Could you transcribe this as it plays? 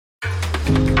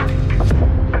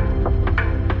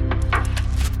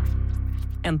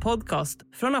en podcast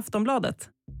från Aftonbladet.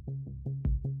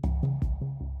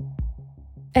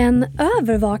 En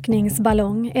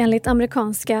övervakningsballong enligt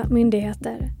amerikanska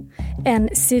myndigheter. En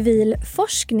civil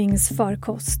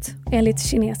forskningsfarkost enligt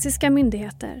kinesiska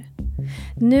myndigheter.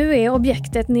 Nu är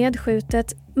objektet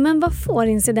nedskjutet, men vad får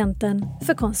incidenten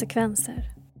för konsekvenser?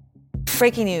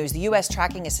 Breaking news, the U.S.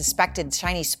 tracking a suspected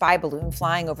Chinese spy balloon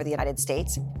flying over the United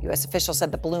States. U.S. officials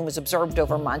said the balloon was observed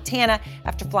over Montana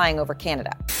after flying over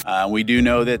Canada. We do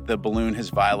know that the balloon has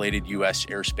violated U.S.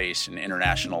 airspace and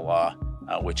international law,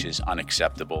 which is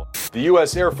unacceptable. The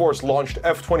U.S. Air Force launched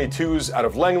F-22s out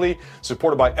of Langley,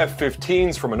 supported by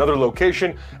F-15s from another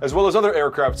location, as well as other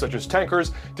aircraft such as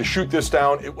tankers. To shoot this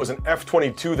down, it was an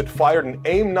F-22 that fired an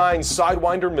AIM-9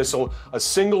 Sidewinder missile, a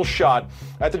single shot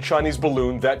at the Chinese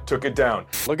balloon that took it down.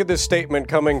 Look at this statement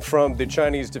coming from the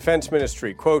Chinese Defense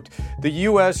Ministry. Quote, the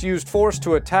U.S. used force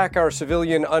to attack our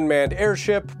civilian unmanned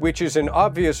airship, which is an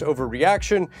obvious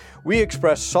overreaction. We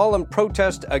express solemn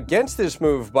protest against this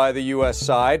move by the U.S.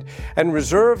 side and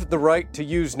reserve the right to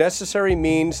use necessary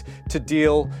means to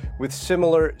deal with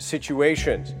similar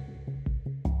situations.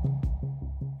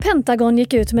 Pentagon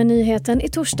gick ut med nyheten i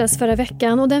torsdags förra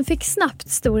veckan och den fick snabbt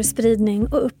stor spridning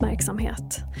och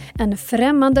uppmärksamhet. En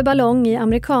främmande ballong i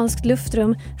amerikanskt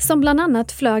luftrum som bland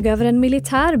annat flög över en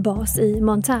militärbas i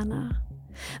Montana.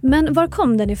 Men var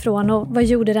kom den ifrån och vad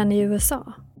gjorde den i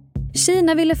USA?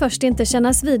 Kina ville först inte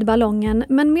kännas vid ballongen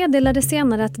men meddelade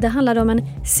senare att det handlade om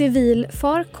en civil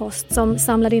farkost som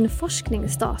samlade in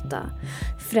forskningsdata,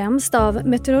 främst av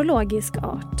meteorologisk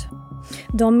art.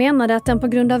 De menade att den på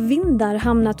grund av vindar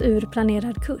hamnat ur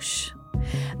planerad kurs.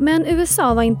 Men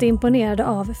USA var inte imponerade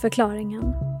av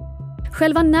förklaringen.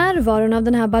 Själva närvaron av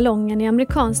den här ballongen i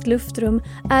amerikanskt luftrum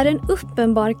är en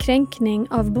uppenbar kränkning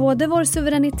av både vår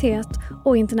suveränitet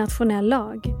och internationell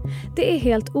lag. Det är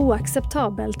helt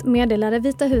oacceptabelt, meddelade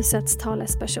Vita husets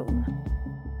talesperson.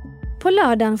 På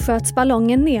lördagen sköts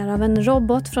ballongen ner av en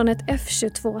robot från ett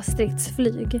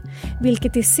F-22-stridsflyg,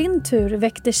 vilket i sin tur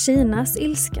väckte Kinas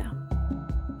ilska.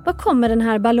 Vad kommer den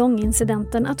här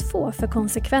ballongincidenten att få för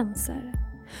konsekvenser?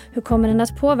 Hur kommer den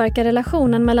att påverka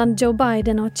relationen mellan Joe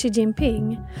Biden och Xi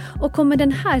Jingping? Och kommer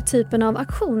den här typen av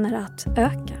aktioner att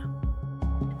öka?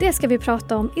 Det ska vi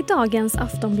prata om i dagens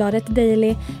Aftonbladet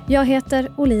Daily. Jag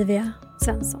heter Olivia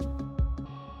Svenson.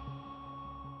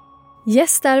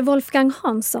 Gäst är Wolfgang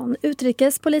Hansson,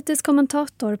 utrikespolitisk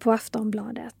kommentator på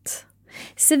Aftonbladet.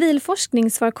 Civil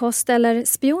forskningsfarkost eller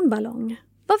spionballong.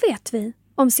 Vad vet vi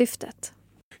om syftet?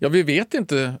 Ja, vi vet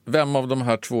inte vem av de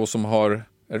här två som har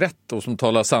rätt och som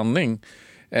talar sanning.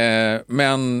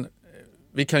 Men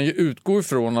vi kan ju utgå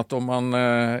ifrån att om man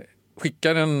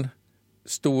skickar en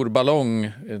stor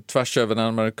ballong tvärs över den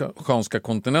amerikanska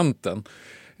kontinenten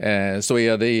så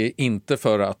är det inte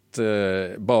för att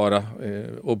bara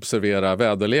observera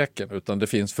väderleken, utan det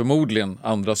finns förmodligen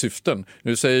andra syften.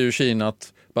 Nu säger ju Kina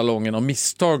att ballongen av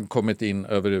misstag kommit in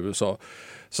över USA.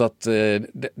 Så att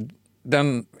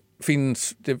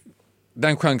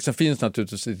den chansen finns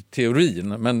naturligtvis i teorin,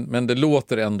 men det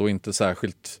låter ändå inte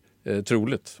särskilt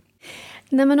troligt.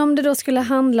 Nej, men om det då skulle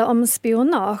handla om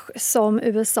spionage som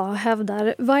USA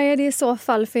hävdar, vad är det i så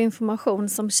fall för information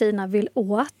som Kina vill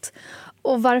åt?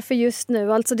 Och varför just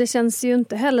nu? Alltså det känns ju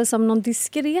inte heller som någon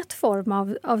diskret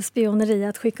form av spioneri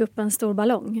att skicka upp en stor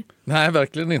ballong. Nej,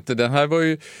 verkligen inte. Den här var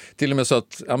ju till och med så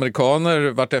att amerikaner,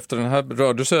 vart efter den här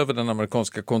rörde sig över den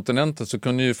amerikanska kontinenten, så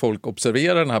kunde ju folk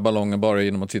observera den här ballongen bara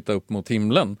genom att titta upp mot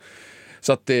himlen.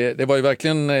 Så att det var ju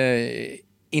verkligen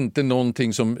inte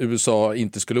någonting som USA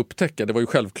inte skulle upptäcka. Det var ju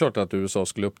självklart att USA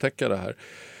skulle upptäcka det här.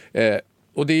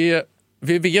 Och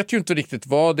vi vet ju inte riktigt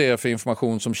vad det är för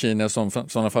information som Kina i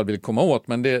sådana fall vill komma åt,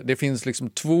 men det finns liksom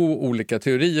två olika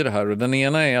teorier här. Och den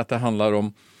ena är att det handlar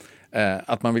om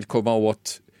att man vill komma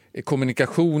åt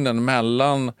kommunikationen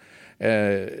mellan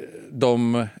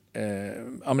de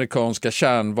amerikanska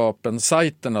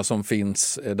kärnvapensajterna som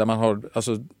finns, där man har,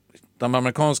 alltså de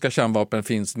amerikanska kärnvapen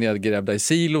finns nedgrävda i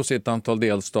silos i ett antal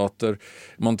delstater,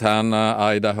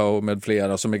 Montana, Idaho med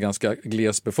flera, som är ganska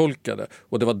glesbefolkade.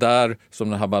 Och det var där som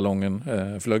den här ballongen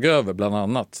flög över bland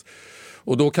annat.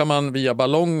 Och då kan man via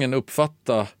ballongen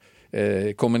uppfatta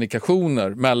kommunikationer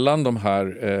mellan de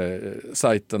här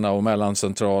sajterna och mellan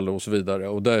centraler och så vidare.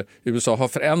 Och USA har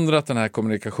förändrat den här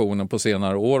kommunikationen på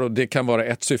senare år, och det kan vara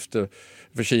ett syfte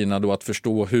för Kina då att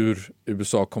förstå hur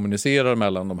USA kommunicerar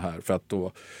mellan de här, för att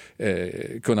då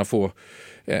kunna få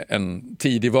en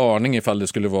tidig varning ifall det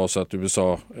skulle vara så att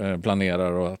USA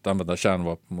planerar att använda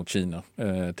kärnvapen mot Kina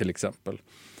till exempel.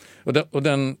 Och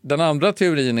den andra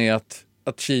teorin är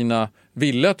att Kina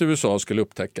ville att USA skulle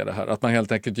upptäcka det här. Att man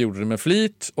helt enkelt gjorde det med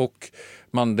flit och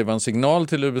det var en signal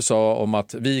till USA om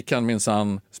att vi kan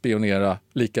minsann spionera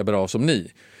lika bra som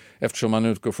ni. Eftersom man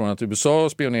utgår från att USA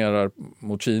spionerar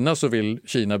mot Kina så vill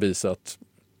Kina visa att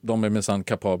de är minsann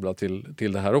kapabla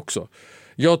till det här också.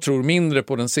 Jag tror mindre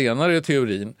på den senare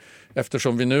teorin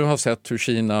eftersom vi nu har sett hur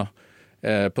Kina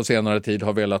på senare tid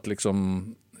har velat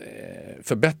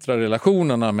förbättra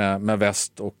relationerna med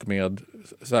väst och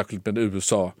särskilt med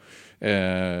USA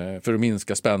för att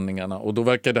minska spänningarna. Och då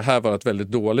verkar det här vara ett väldigt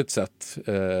dåligt sätt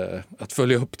att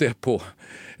följa upp det på.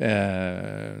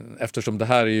 Eftersom det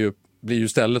här blir ju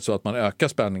istället så att man ökar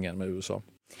spänningen med USA.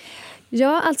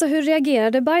 Ja, alltså hur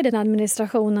reagerade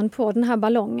Biden-administrationen på den här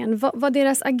ballongen? Var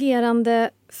deras agerande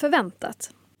förväntat?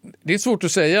 Det är svårt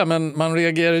att säga, men man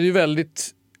reagerade ju väldigt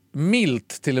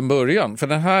milt till en början. För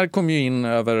den här kom ju in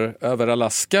över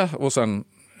Alaska och sen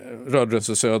rörde den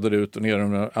sig söderut och ner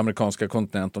under den amerikanska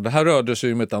kontinenten. Det här rörde sig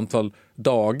ju med ett antal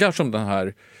dagar som den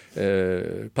här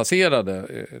passerade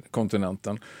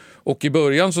kontinenten. Och i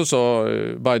början så sa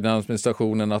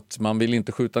Biden-administrationen att man vill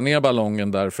inte skjuta ner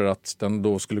ballongen därför att den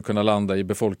då skulle kunna landa i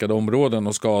befolkade områden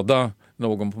och skada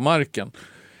någon på marken.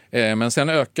 Men sen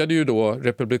ökade ju då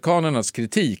republikanernas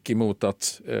kritik emot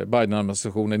att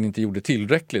Biden-administrationen inte gjorde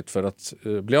tillräckligt för att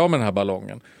bli av med den här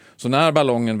ballongen. Så när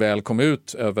ballongen väl kom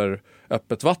ut över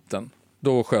öppet vatten,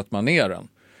 då sköt man ner den.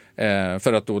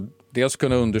 För att då dels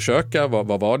kunna undersöka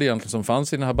vad var det egentligen som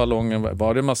fanns i den här ballongen.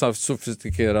 Var det en massa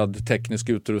sofistikerad teknisk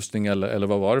utrustning eller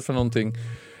vad var det för någonting?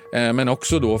 Men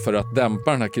också då för att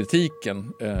dämpa den här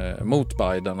kritiken mot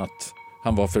Biden att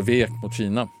han var för vek mot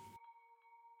Kina.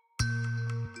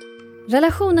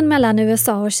 Relationen mellan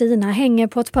USA och Kina hänger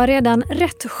på ett par redan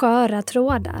rätt sköra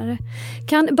trådar.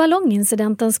 Kan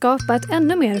ballongincidenten skapa ett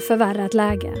ännu mer förvärrat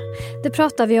läge? Det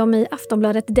pratar vi om i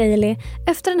Aftonbladet Daily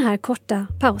efter den här korta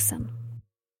pausen.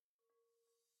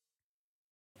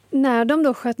 När de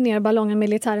då sköt ner ballongen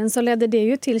militären så ledde det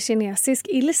ju till kinesisk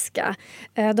ilska.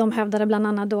 De hävdade bland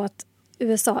annat då att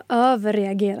USA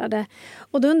överreagerade.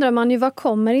 Och då undrar man ju vad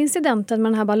kommer incidenten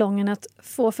med den här ballongen att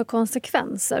få för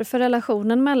konsekvenser för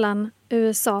relationen mellan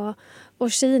USA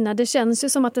och Kina? Det känns ju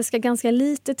som att det ska ganska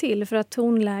lite till för att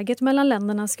tonläget mellan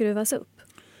länderna skruvas upp.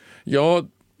 Ja,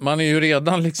 man är ju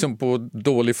redan på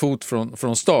dålig fot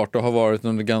från start och har varit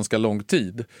under ganska lång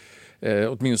tid.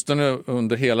 Åtminstone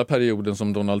under hela perioden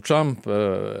som Donald Trump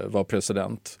var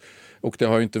president. Och det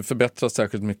har ju inte förbättrats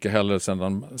särskilt mycket heller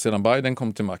sedan Biden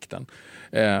kom till makten.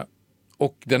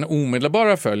 Och den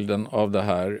omedelbara följden av det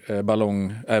här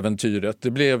ballongäventyret,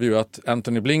 det blev ju att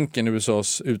Antony Blinken,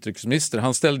 USAs utrikesminister,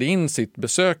 han ställde in sitt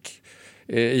besök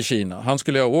i Kina. Han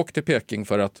skulle ha åkt till Peking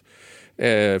för att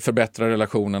förbättra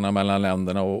relationerna mellan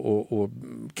länderna och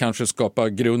kanske skapa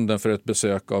grunden för ett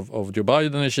besök av Joe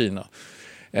Biden i Kina.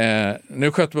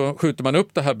 Nu skjuter man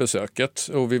upp det här besöket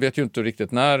och vi vet ju inte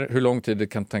riktigt hur lång tid det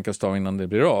kan tänkas ta innan det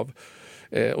blir av.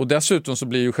 Och dessutom så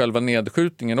blir ju själva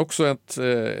nedskjutningen också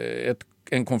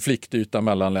en konfliktyta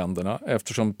mellan länderna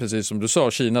eftersom, precis som du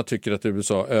sa, Kina tycker att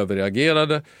USA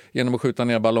överreagerade genom att skjuta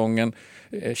ner ballongen.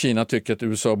 Kina tycker att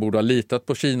USA borde ha litat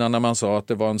på Kina när man sa att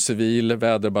det var en civil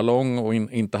väderballong och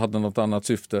inte hade något annat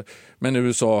syfte. Men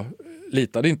USA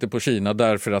litade inte på Kina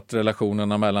därför att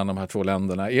relationerna mellan de här två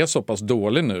länderna är så pass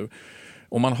dålig nu.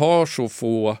 Och man har så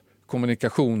få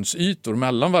kommunikationsytor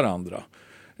mellan varandra.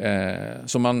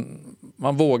 Så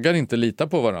man vågar inte lita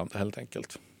på varandra helt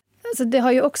enkelt. Alltså det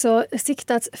har ju också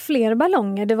siktats fler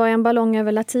ballonger. Det var en ballong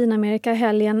över Latinamerika i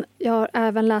helgen. Jag har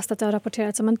även läst att det har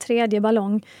rapporterats om en tredje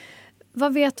ballong.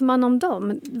 Vad vet man om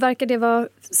dem? Verkar det vara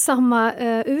samma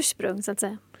ursprung så att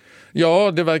säga?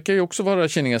 Ja, det verkar ju också vara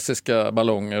kinesiska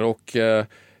ballonger och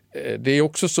det är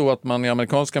också så att man i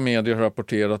amerikanska medier har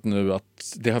rapporterat nu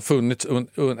att det har funnits,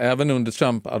 även under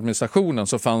Trump-administrationen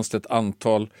så fanns det ett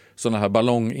antal sådana här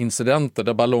ballongincidenter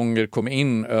där ballonger kom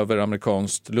in över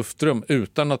amerikanskt luftrum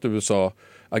utan att USA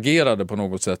agerade på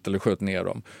något sätt eller sköt ner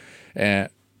dem.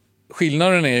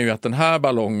 Skillnaden är ju att den här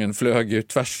ballongen flög ju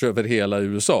tvärs över hela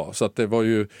USA så att det var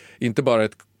ju inte bara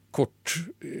ett kort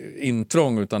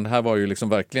intrång utan det här var ju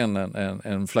verkligen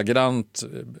en flagrant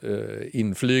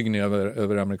inflygning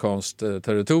över amerikanskt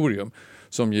territorium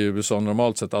som ju USA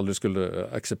normalt sett aldrig skulle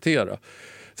acceptera.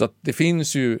 Så att det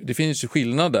finns ju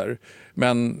skillnader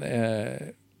men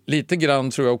lite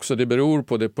grann tror jag också det beror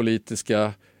på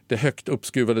det högt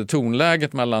uppskruvade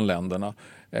tonläget mellan länderna.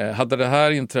 Hade det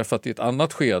här inträffat i ett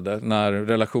annat skede när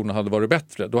relationen hade varit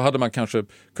bättre, då hade man kanske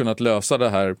kunnat lösa det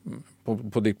här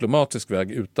på diplomatisk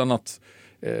väg utan att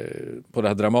på det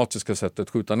här dramatiska sättet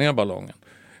skjuta ner ballongen.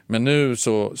 Men nu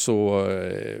så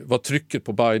var trycket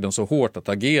på Biden så hårt att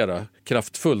agera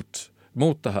kraftfullt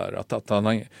mot det här. Att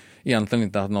han egentligen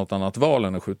inte hade något annat val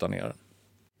än att skjuta ner den.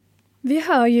 Vi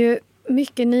hör ju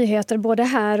mycket nyheter både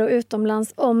här och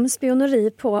utomlands om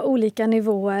spioneri på olika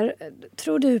nivåer.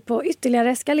 Tror du på ytterligare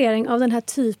eskalering av den här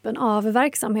typen av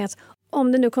verksamhet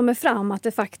om det nu kommer fram att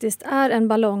det faktiskt är en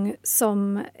ballong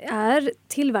som är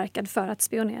tillverkad för att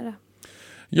spionera?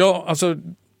 Ja, alltså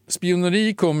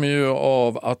spioneri kommer ju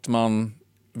av att man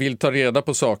vill ta reda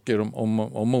på saker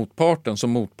om motparten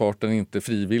som motparten inte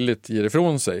frivilligt ger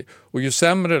ifrån sig. Och ju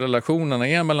sämre relationerna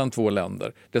är mellan två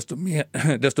länder,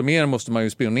 desto mer måste man ju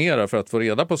spionera för att få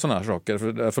reda på sådana här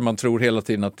saker. För man tror hela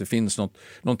tiden att det finns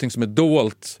någonting som är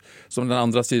dolt som den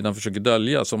andra sidan försöker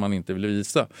dölja som man inte vill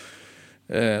visa.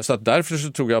 Så att därför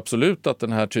så tror jag absolut att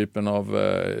den här typen av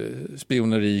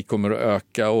spioneri kommer att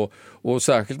öka och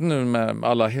särskilt nu med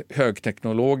alla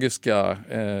högteknologiska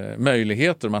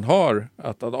möjligheter man har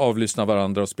att avlyssna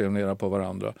varandra och spionera på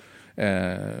varandra.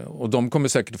 Och de kommer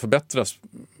säkert att förbättras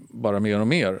bara mer och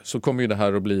mer, så kommer ju det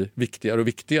här att bli viktigare och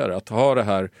viktigare att ha det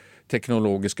här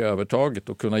teknologiska övertaget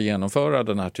och kunna genomföra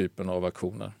den här typen av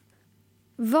aktioner.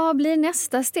 Vad blir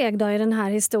nästa steg då i den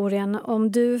här historien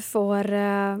om du får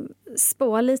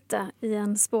spå lite i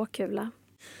en spåkula?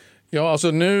 Ja,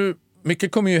 alltså nu,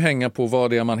 mycket kommer ju hänga på vad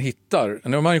det är man hittar.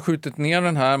 Nu har man ju skjutit ner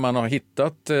den här, man har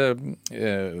hittat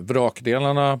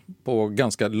vrakdelarna på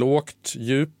ganska lågt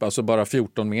djup, alltså bara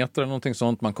 14 meter eller någonting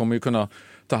sånt. Man kommer ju kunna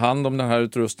ta hand om den här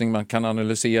utrustningen, man kan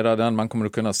analysera den, man kommer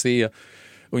att kunna se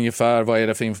ungefär vad är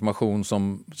det för information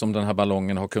som den här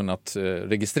ballongen har kunnat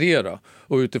registrera.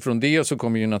 Och utifrån det så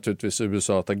kommer ju naturligtvis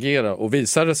USA att agera. Och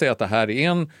visar det sig att det här är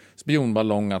en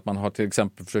spionballong, att man har till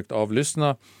exempel försökt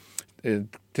avlyssna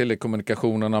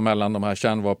telekommunikationerna mellan de här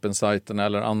kärnvapensajterna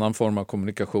eller annan form av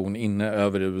kommunikation inne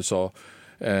över USA,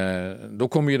 då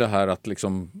kommer ju det här att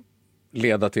liksom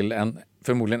leda till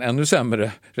förmodligen ännu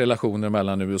sämre relationer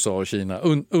mellan USA och Kina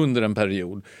under en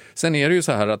period. Sen är det ju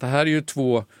så här att det här är ju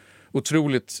två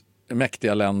otroligt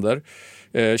mäktiga länder.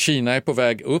 Kina är på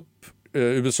väg upp.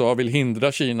 USA vill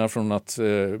hindra Kina från att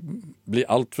bli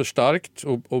allt för starkt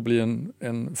och bli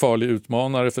en farlig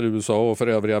utmanare för USA och för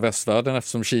övriga västvärlden,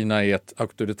 eftersom Kina är ett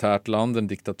auktoritärt land, en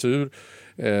diktatur.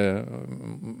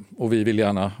 Och vi vill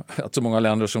gärna att så många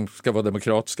länder som ska vara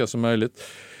demokratiska som möjligt.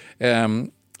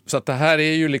 Så att det här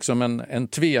är ju liksom en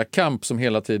tvekamp som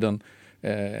hela tiden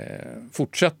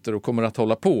fortsätter och kommer att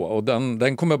hålla på. Och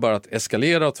den kommer bara att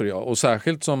eskalera, tror jag. Och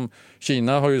särskilt som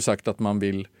Kina har ju sagt att man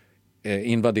vill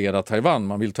invadera Taiwan.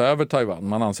 Man vill ta över Taiwan.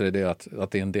 Man anser det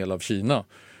att det är en del av Kina.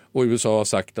 Och USA har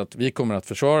sagt att vi kommer att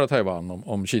försvara Taiwan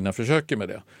om Kina försöker med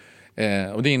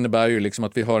det. Och det innebär ju liksom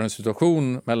att vi har en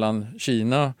situation mellan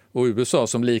Kina och USA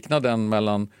som liknar den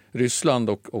mellan Ryssland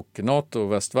och NATO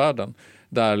och västvärlden.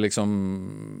 Där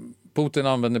liksom Putin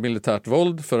använder militärt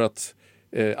våld för att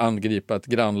angripa ett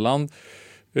grannland.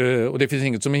 Och det finns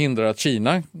inget som hindrar att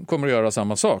Kina kommer att göra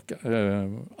samma sak.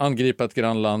 Angripa ett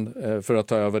grannland för att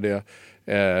ta över det.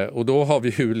 Och då har vi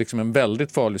ju liksom en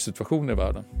väldigt farlig situation i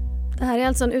världen. Det här är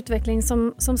alltså en utveckling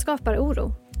som skapar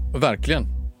oro. Verkligen.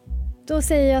 Då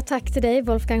säger jag tack till dig,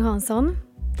 Wolfgang Hansson.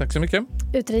 Tack så mycket.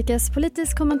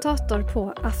 Utrikespolitisk kommentator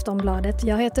på Aftonbladet.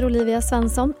 Jag heter Olivia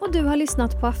Svenson och du har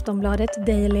lyssnat på Aftonbladet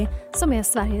Daily som är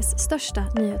Sveriges största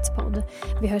nyhetspodd.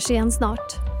 Vi hörs igen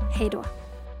snart. Hej då.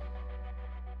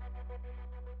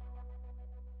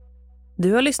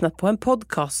 Du har lyssnat på en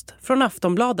podcast från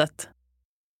Aftonbladet.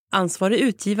 Ansvarig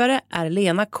utgivare är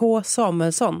Lena K.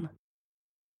 Samuelsson.